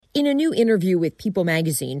In a new interview with People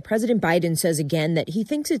magazine, President Biden says again that he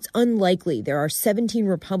thinks it's unlikely there are 17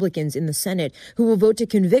 Republicans in the Senate who will vote to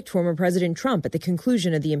convict former President Trump at the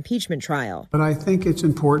conclusion of the impeachment trial. But I think it's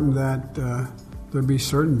important that there be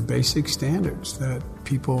certain basic standards that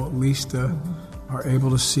people at least are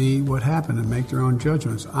able to see what happened and make their own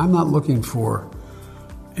judgments. I'm not looking for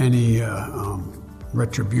any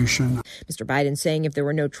retribution. Mr. Biden saying if there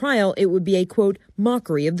were no trial, it would be a, quote,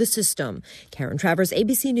 mockery of the system. Karen Travers,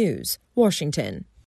 ABC News, Washington.